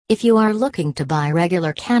If you are looking to buy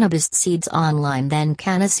regular cannabis seeds online, then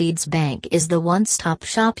Canna Seeds Bank is the one-stop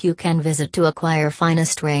shop you can visit to acquire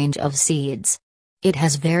finest range of seeds. It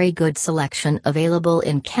has very good selection available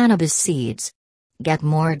in cannabis seeds. Get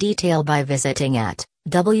more detail by visiting at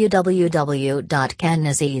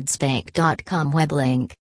www.cannaseedsbank.com web link.